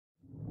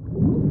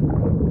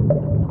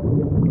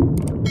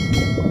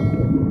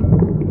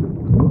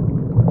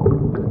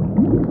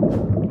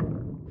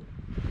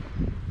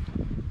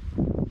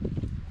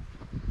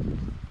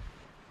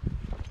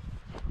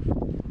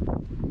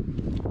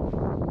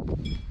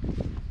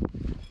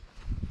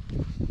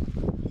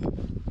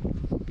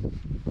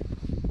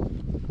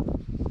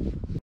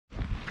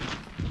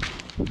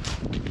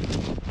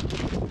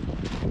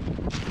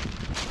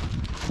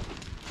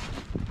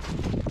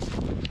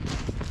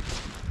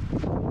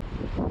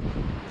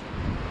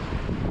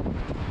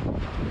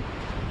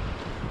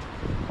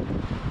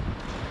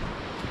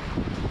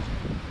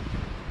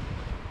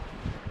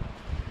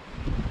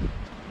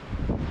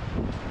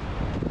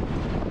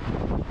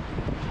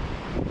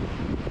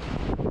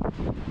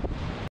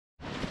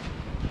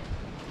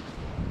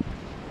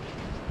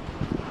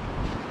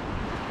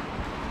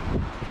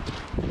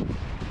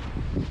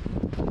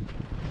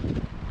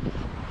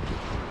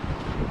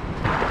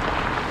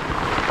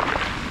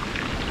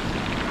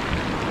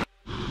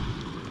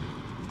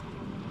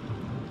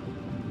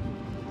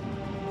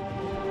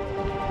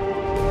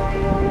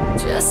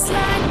Just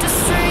like the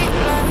street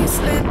lights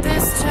lit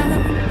this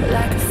town,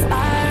 like a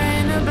fire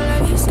in a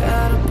blaze,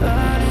 gotta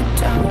burn it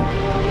down.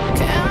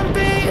 Can't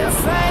be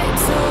afraid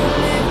to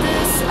live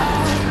this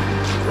out.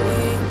 We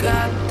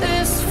got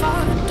this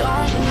far, don't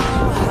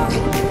know how.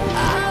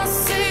 I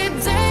see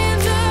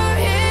danger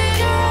in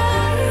your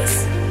eyes.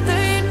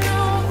 They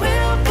know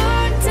we'll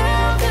burn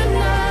down the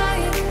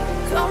night.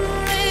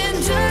 Coming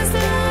just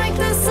like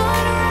the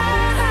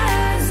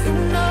sunrise. You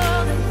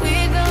know that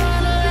we're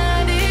gonna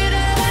light it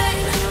up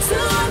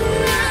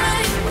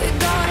tonight. We're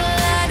gonna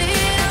light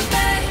it up,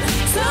 babe.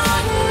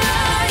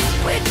 Tonight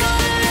we're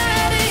gonna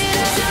light it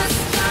up just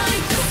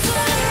like the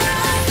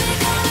sunrise.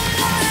 We're gonna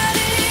light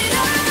it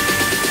up.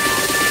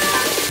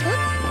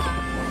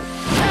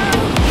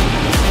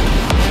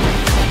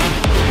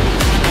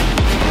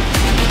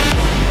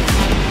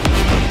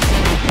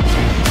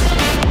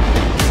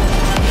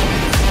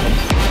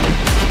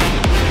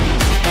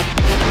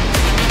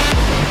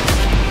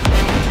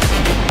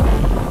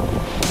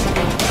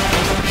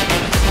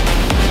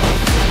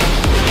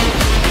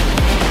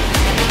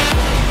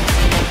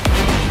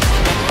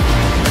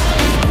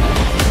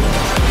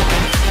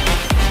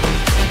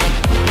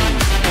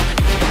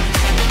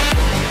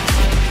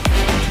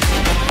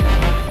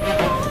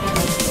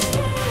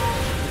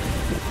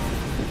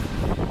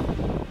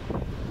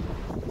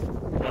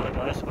 Hello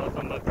guys,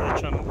 welcome back to the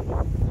channel.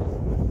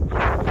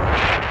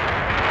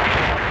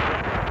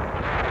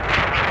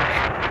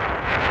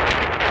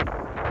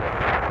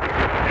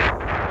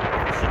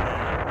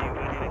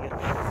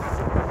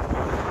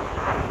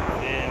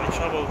 We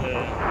travelled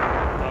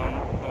down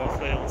North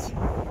Wales,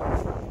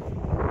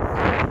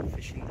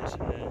 fishing this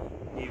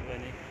new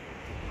Llyn.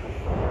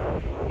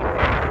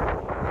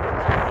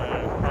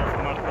 Half a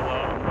mackerel on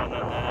one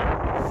and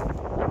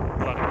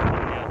blackwood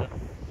on the other.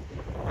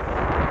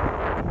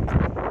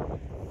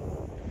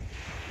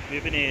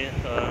 We've been here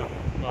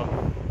well,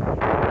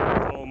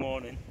 all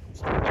morning,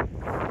 so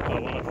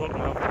about 1 o'clock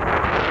now.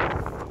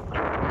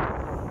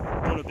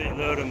 Done a bit of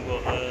Llyn,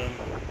 but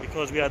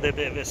because we had a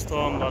bit of a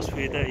storm last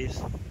few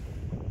days,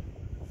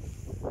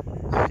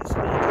 it's just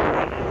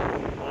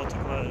water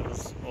quality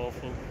was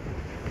awful.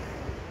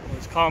 Well,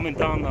 it's calming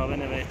down now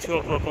anyway. 2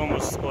 o'clock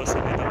almost supposed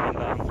to be calming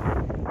down.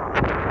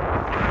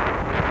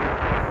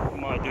 We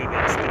might do a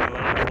bit of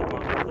stimulating for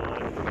the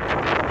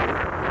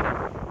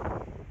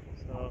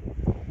so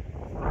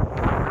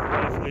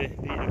hopefully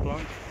beat the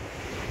blank.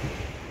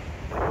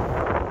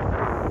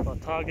 Our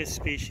target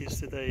species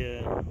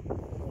today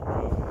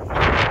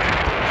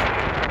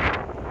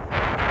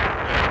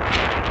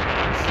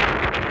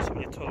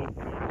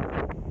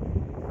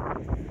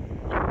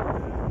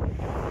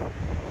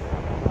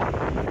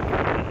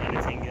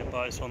anything that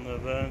bites on the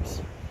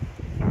worms.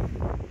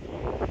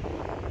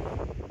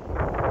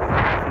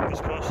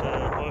 Fingers crossed,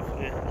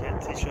 hopefully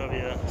get to show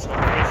you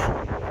some fish.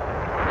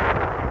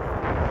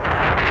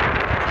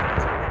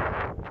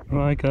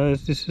 Right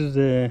guys, this is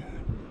the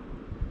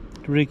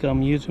rig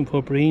I'm using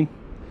for bream.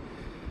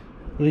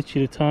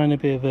 Literally a tiny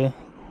bit of a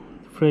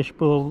fresh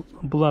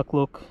black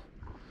look,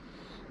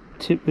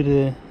 tipped with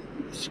a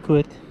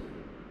squid.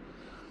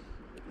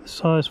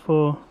 Size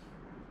 4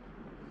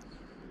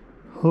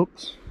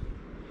 hooks,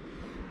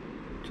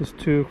 just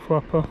 2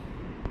 flapper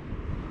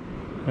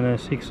and a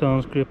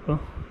 6-ounce gripper.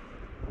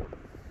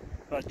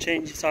 I'll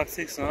change the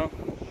tactics now.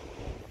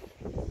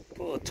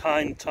 Put a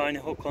tiny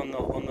hook on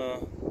the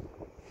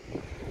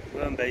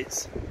worm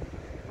baits.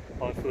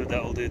 Hopefully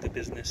that will do the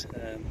business.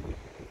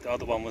 The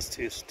other one was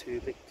too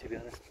big, to be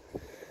honest.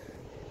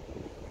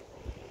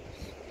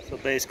 So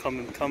baits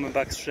coming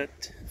back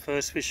stripped.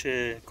 First fish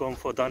going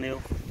for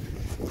Daniel.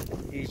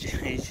 He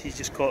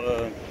just got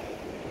a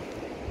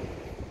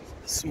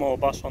small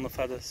bass on the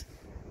feathers.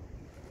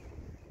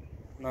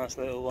 Nice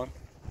little one.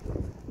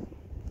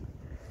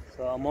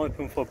 So I'm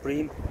open for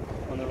bream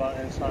on the right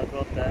hand side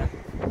rod there.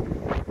 2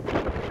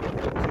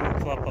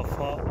 flapper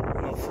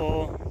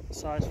 4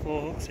 size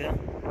 4 hooks, yeah.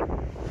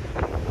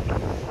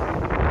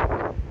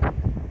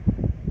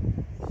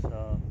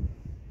 So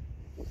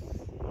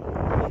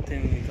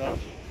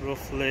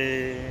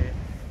roughly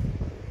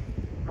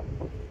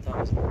that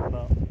was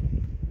about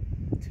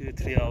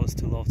 2-3 hours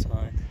to low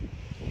tide.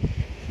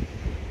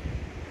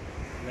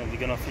 And then we're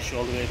gonna fish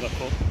all the way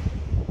back up.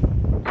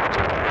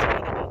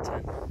 Tide about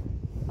 10.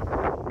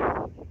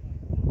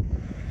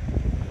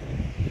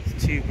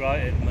 It's too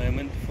bright at the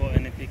moment for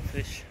any big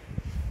fish.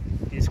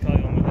 This guy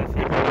on my left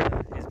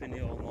here, he's been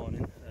here all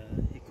morning.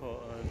 He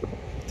caught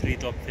 3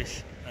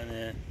 dogfish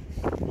and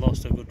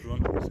lost a good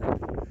run.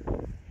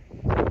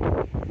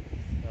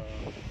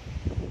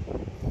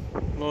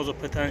 Loads of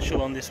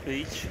potential on this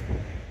beach.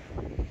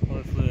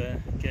 Hopefully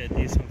get a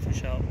decent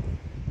fish out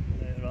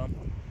later on.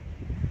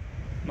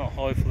 Not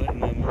hopefully at the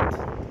moment,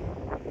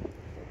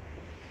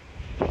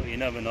 but you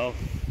never know.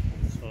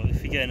 So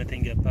if you get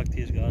anything, get back to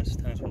you guys.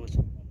 Thanks for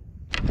watching.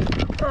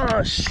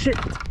 Oh shit!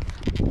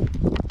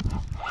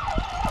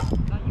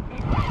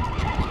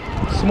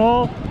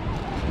 Small.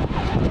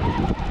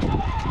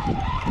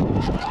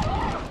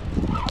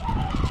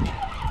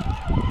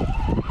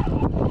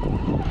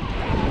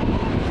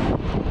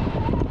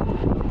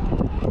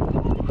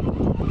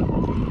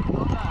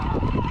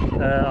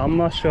 I'm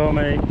not sure,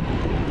 mate.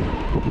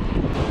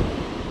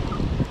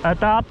 A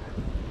dab.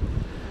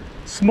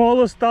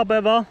 Smallest dab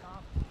ever.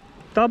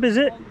 Dab, is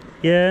it?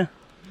 Yeah.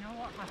 You know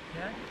what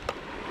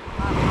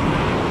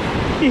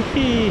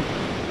happened?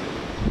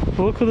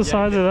 Look at the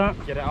size of that.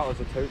 Get it out as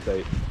a tote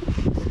bait.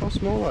 How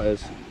small that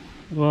is.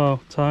 Wow,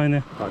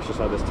 tiny. That's just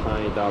like this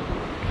tiny dab.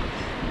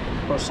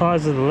 What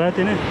size of the lead,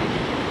 innit?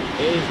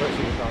 It is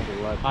literally the size of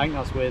the lead. I think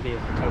that's worthy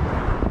as a tote.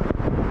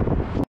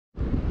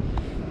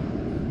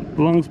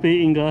 Long's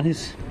beating,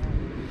 guys.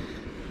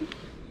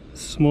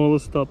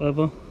 Smallest dab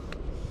ever.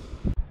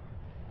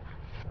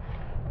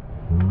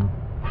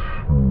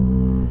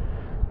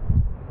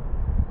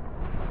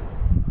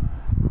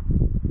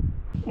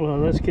 Well,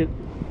 let's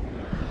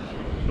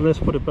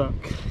put it back.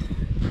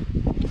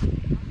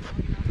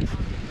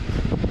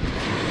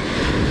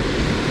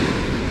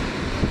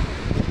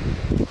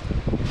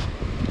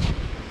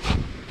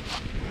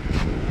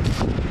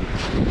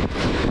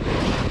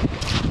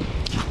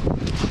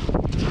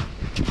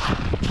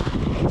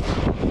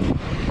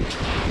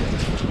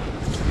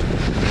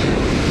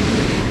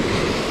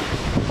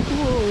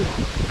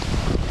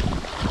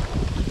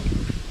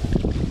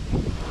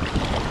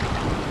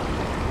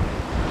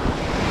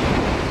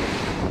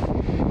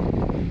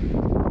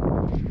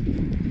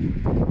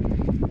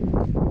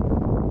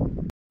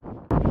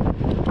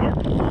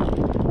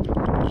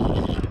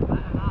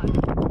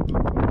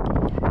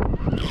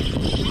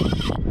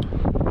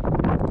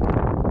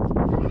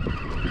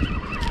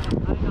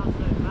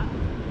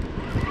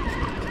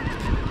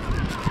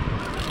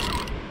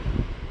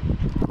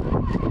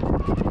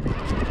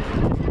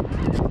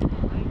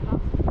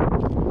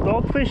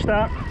 Dogfish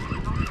that.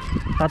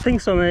 I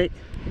think so, mate.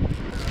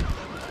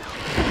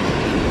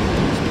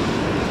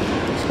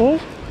 Oh,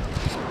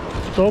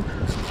 dog.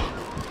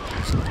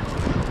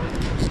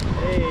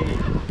 Hey.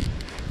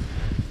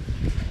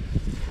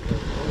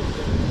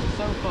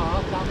 So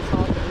far, down the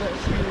side of a little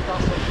smooth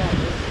glass of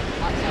feathers,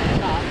 outside of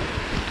that,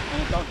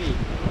 and a doggy.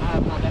 I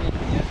haven't had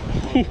anything yet.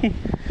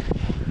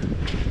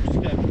 Just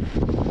good.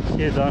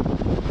 Cheers, Dan.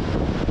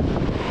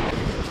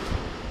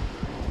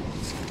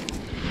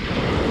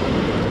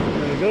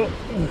 There we go.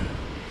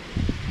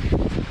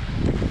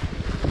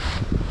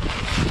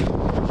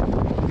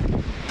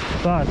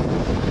 Bad.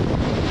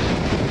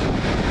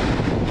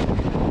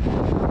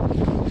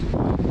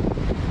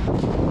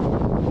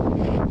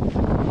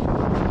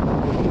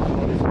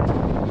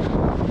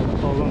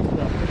 Hold on to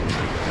that.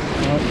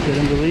 Right, get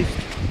him released.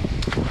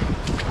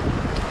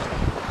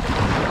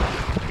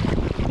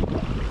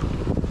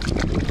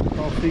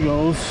 Off he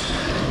goes.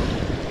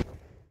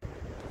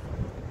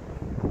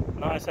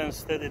 Nice and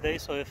steady day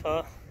so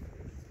far.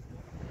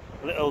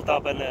 Little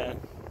dab and a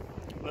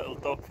little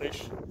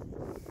dogfish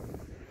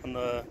and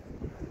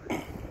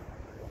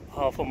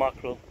half a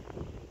mackerel.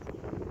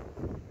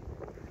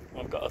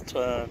 I've got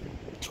a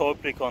tow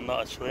brick on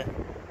that actually,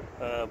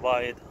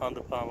 wide,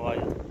 100-pound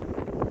wide,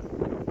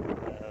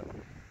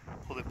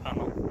 pulley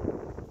panel.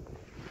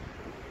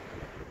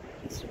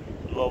 It's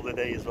a lovely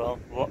day as well.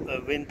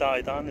 Wind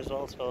died down as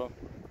well, so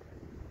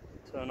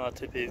it turned out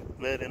to be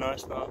really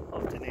nice now,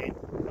 afternoon,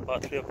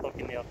 about 3 o'clock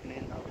in the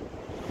afternoon now,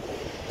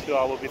 2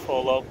 hours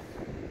before low.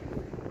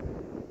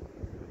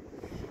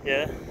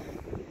 Yeah,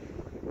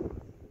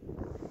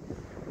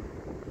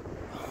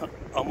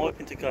 I'm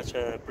hoping to catch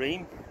a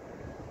bream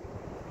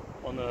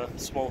on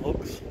small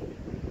hooks.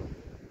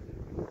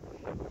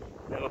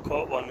 Never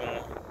caught one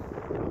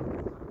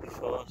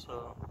before,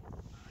 so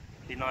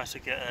it'd be nice to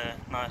get a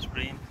nice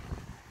bream.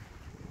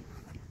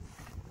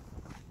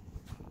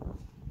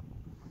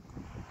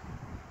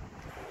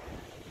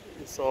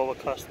 It's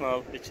overcast now,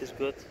 which is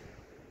good.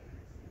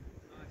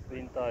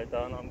 Wind died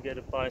down. I'm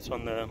getting bites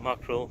on the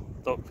mackerel,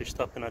 dogfish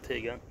tapping at it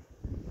again.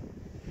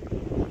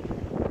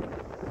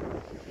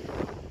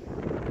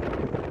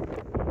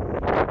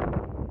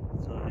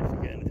 So if you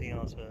get anything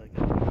else, get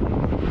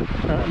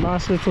it.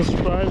 Nice little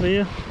surprise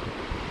here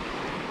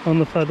on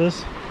the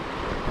feathers.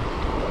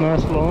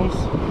 Nice lawns.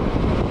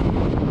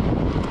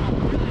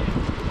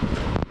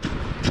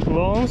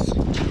 Lawns?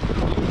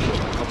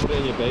 I'll put it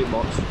in your bait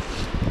box.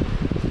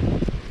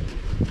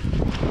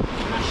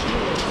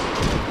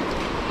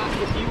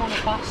 If you want a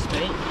bass,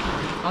 mate,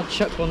 I'd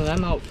chuck one of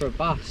them out for a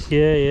bass.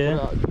 Yeah, yeah.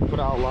 Put it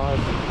out live.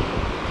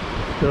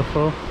 Go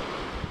for.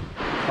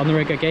 On the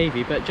rig I gave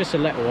you, but just a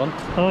little one.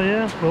 Oh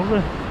yeah,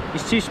 lovely.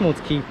 He's too small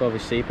to keep,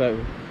 obviously, but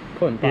we'll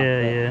put him back.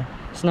 Yeah, there. yeah.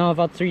 So now I've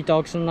had 3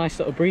 dogs and a nice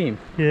little bream.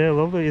 Yeah,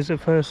 lovely. Is it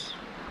first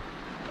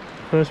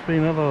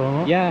bream ever or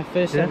not? Yeah,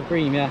 first ever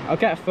bream, yeah. I'll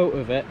get a photo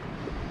of it.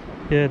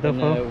 Yeah, And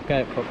definitely. we'll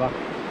get it put back.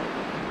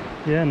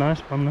 Yeah, nice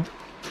one. No?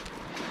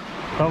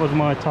 That was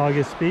my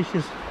target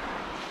species.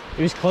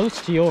 It was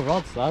close to your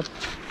rods, lad.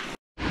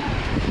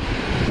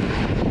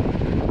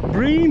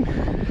 Bream!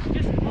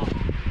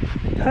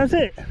 Has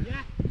it?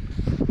 Yeah.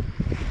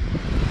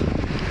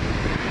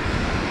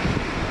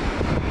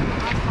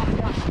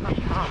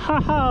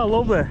 Haha,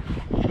 lovely.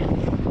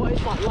 What is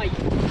that, like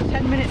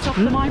 10 minutes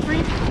after my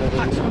bream?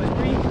 Back to his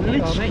bream. There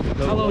you go, mate.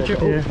 I'll hold your,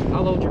 Yeah.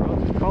 I'll hold your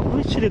rod. I'll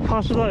literally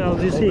pass it out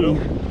as you see.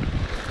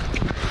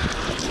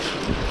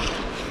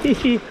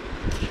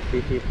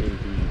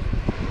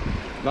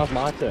 That's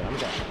my turn. I'm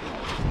getting.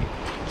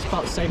 It's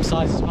about the same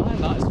size as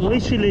mine, that is well.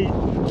 Literally,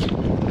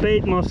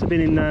 bait must have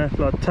been in there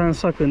for like 10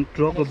 seconds,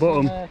 drop the It's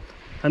bottom, on,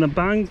 and a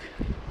bang.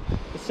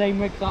 the same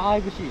rig that I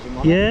was using,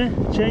 wasn't it? Yeah,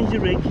 change the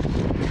rig.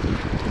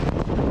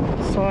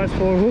 Size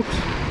 4 hooks.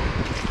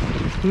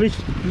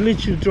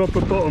 Literally drop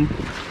the bottom.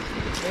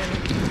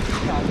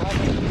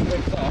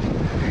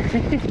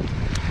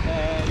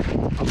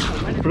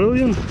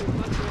 Brilliant.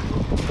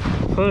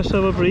 First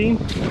ever bream.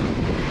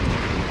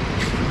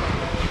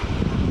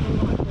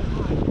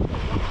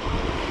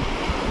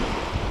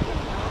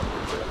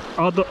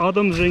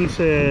 Adam's ring's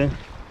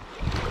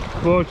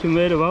working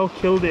very well,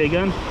 killed it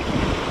again.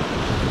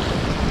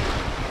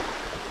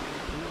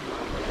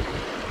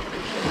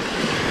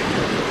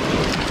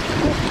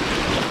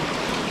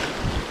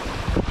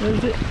 Where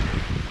is it?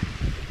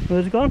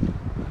 Where's it gone?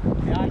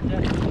 Behind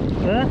you.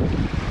 There?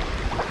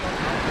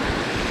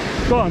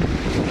 Gone.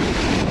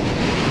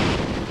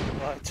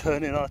 Right,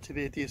 turning out to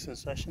be a decent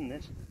session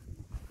this.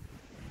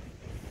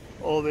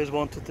 Always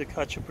wanted to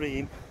catch a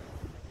bream.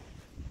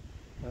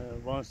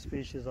 One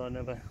species I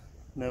never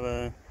had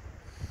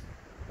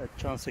a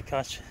chance to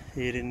catch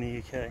here in the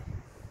UK.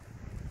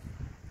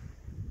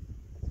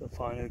 So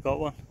finally got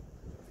one.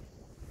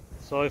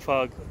 So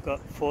far I've got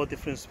 4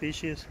 different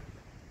species.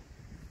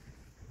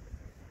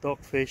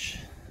 Dogfish,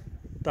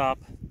 dab,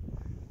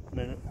 and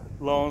then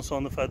lawns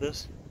on the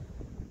feathers,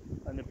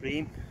 and the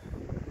bream.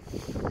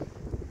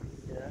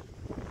 Yeah.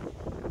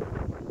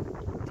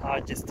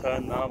 Tide just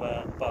turned now,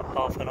 about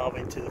half an hour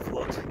into the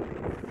flood.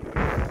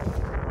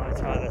 My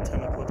tide at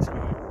 10 o'clock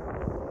tonight.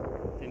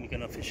 Then we're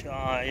gonna fish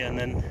high and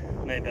then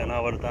maybe an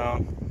hour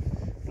down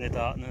in the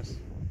darkness.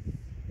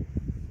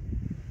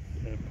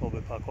 Gonna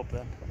probably pack up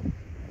then.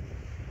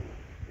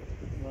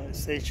 Right,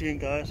 stay tuned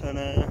guys, and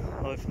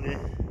hopefully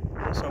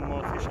get some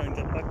more fish and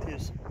get back to you.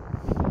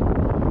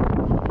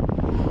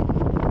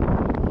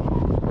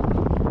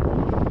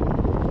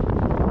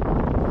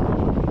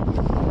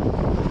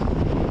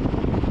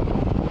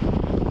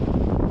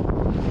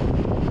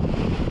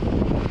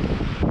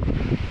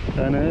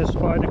 And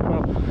spider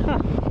crab. Ha.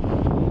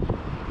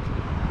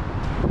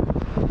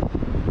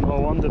 No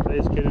wonder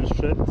bait's getting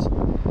stripped.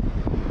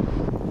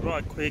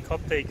 Right, quick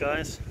update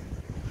guys.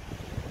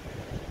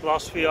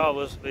 Last few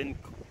hours been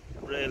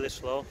really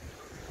slow.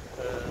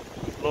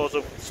 Loads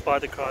of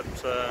spider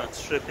crabs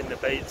stripping the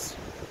baits.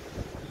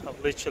 I've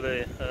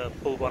literally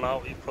pulled one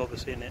out, you've probably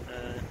seen it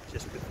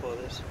just before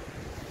this.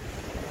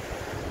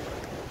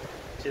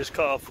 Just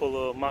got a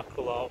full of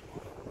mackerel out,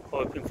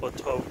 hoping for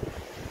toad.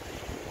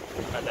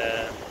 And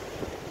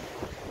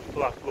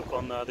black look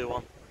on the other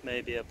one,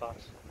 maybe a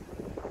bass.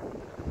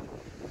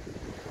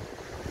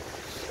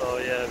 So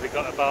yeah, we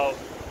got about,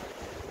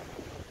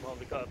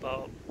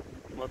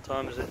 what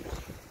time is it?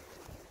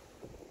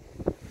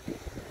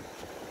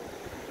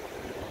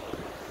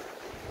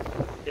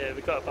 Yeah,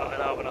 we got about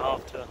an hour and a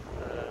half to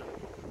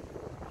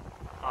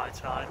high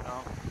tide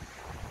now.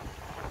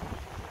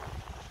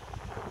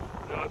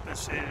 We hope as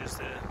soon as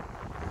the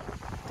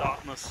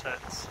darkness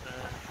sets,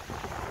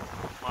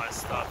 might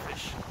start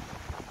fish.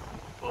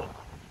 But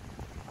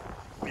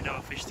we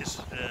never fished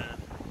this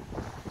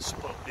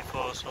spot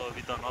before, so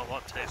we don't know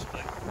what tastes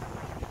like.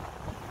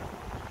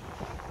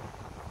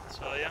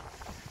 So yeah,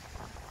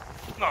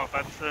 not a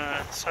bad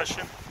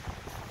session.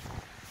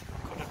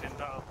 Could have been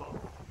better, but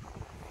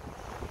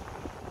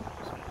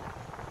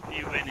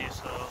you winning,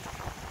 so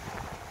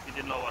we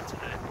didn't know what to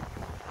do.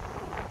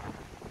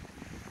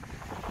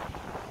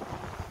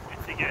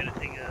 If we get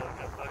anything, we'll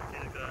get back to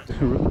you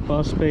guys.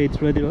 Bass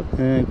bait ready,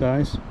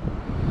 guys.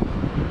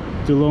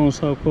 The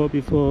lawns I've caught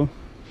before.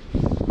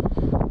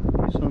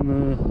 It's on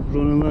the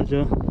running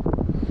ledger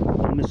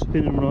and the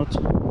spinning rod.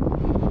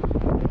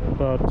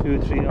 About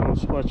 2-3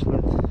 ounce watch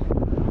lead.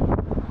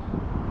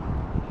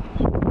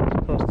 Let's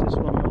cast this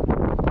one up.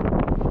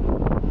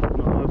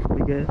 And I'll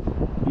hopefully get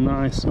a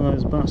nice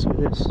size bass with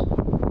this.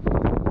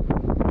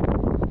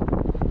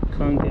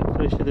 Can't get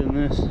fresher than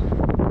this.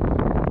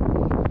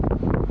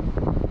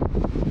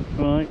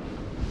 Right,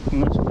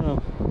 let's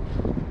go.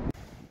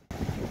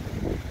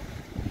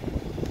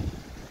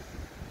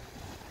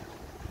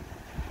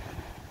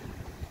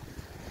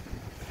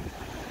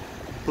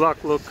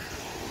 Black look,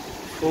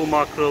 full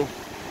mackerel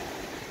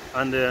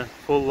and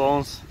full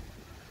lawns.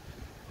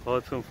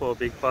 Hoping for a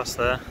big bass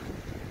there.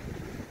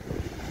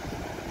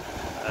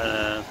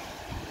 And a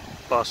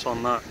bass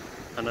on that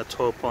and a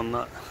taupe on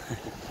that.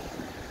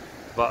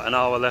 About an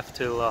hour left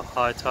till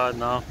high tide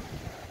now.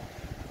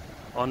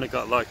 Only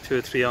got like 2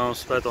 or 3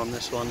 ounce fed on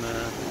this one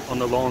on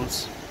the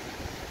lawns.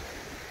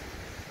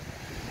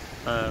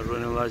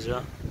 Running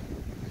ledger.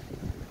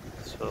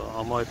 So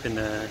I'm hoping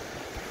a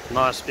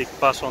nice big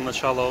bass on the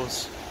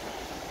shallows.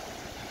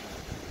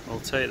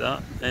 I'll take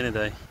that any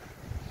day.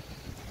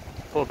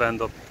 Probably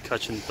end up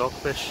catching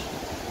dogfish,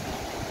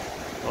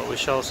 but we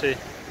shall see.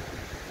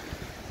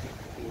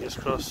 Fingers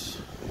crossed.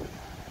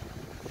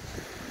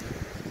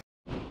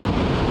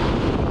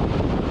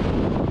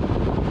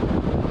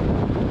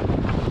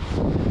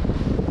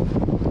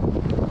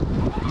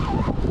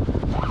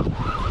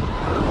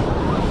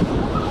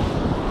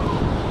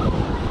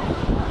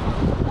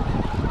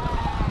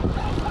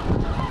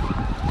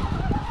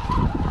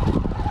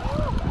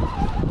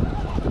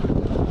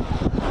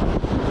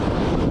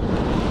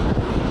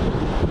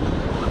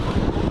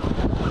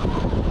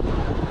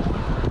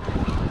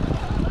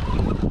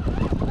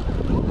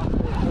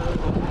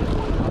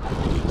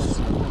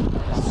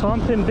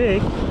 Something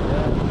big.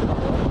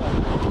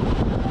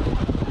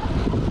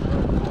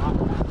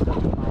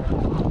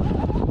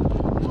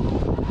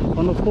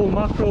 On a full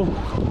mackerel. Is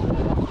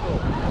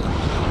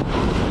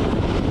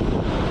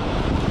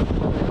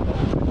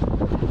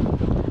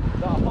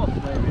that a hot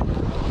maybe?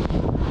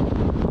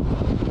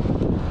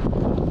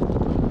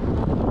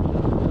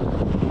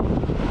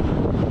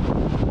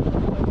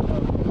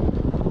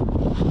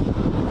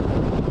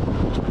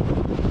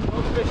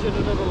 I'm fishing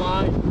another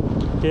line.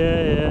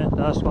 Yeah,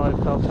 that's why I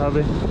felt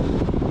heavy.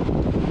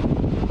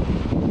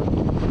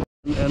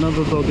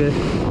 Another doggy.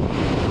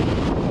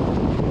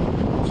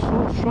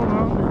 So strong,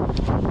 aren't they?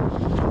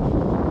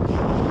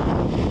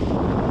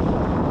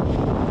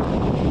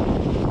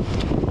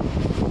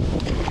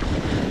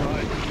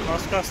 Right,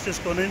 last cast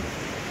just gone in.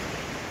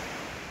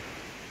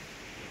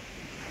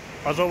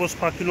 As I was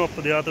packing up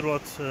with the other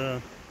rods,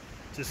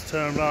 just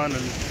turned around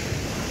and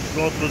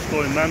rod was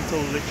going mental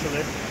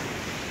literally.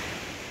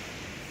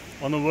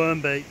 On a worm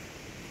bait.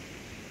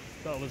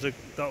 That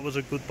was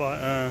a good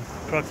bite,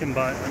 cracking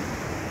bite, and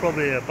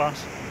probably a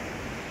bass.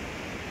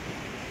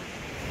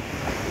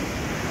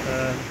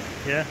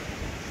 Yeah.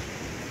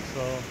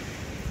 So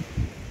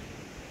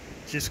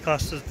just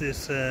casted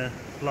this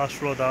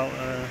last rod out.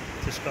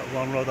 Just got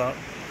one rod out.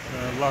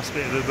 Last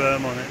bit of a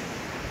worm on it.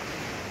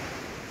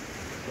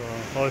 So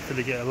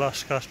hopefully get a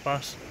last cast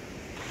bass.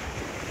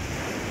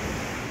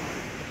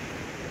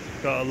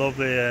 Got a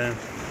lovely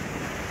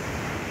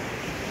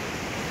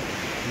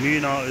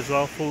moon out as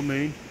well, full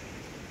moon.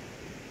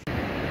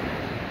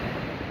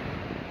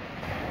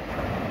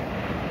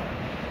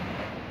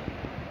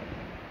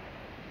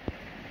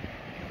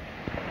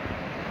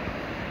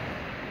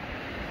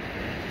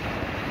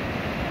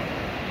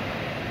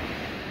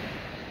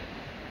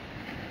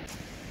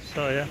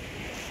 So yeah,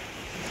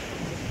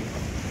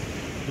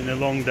 been a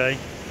long day.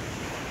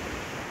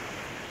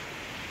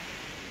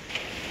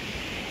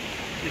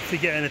 If we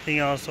get anything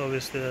else,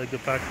 obviously I'll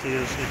get back to you.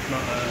 If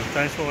not,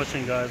 thanks for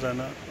watching guys,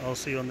 and I'll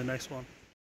see you on the next one.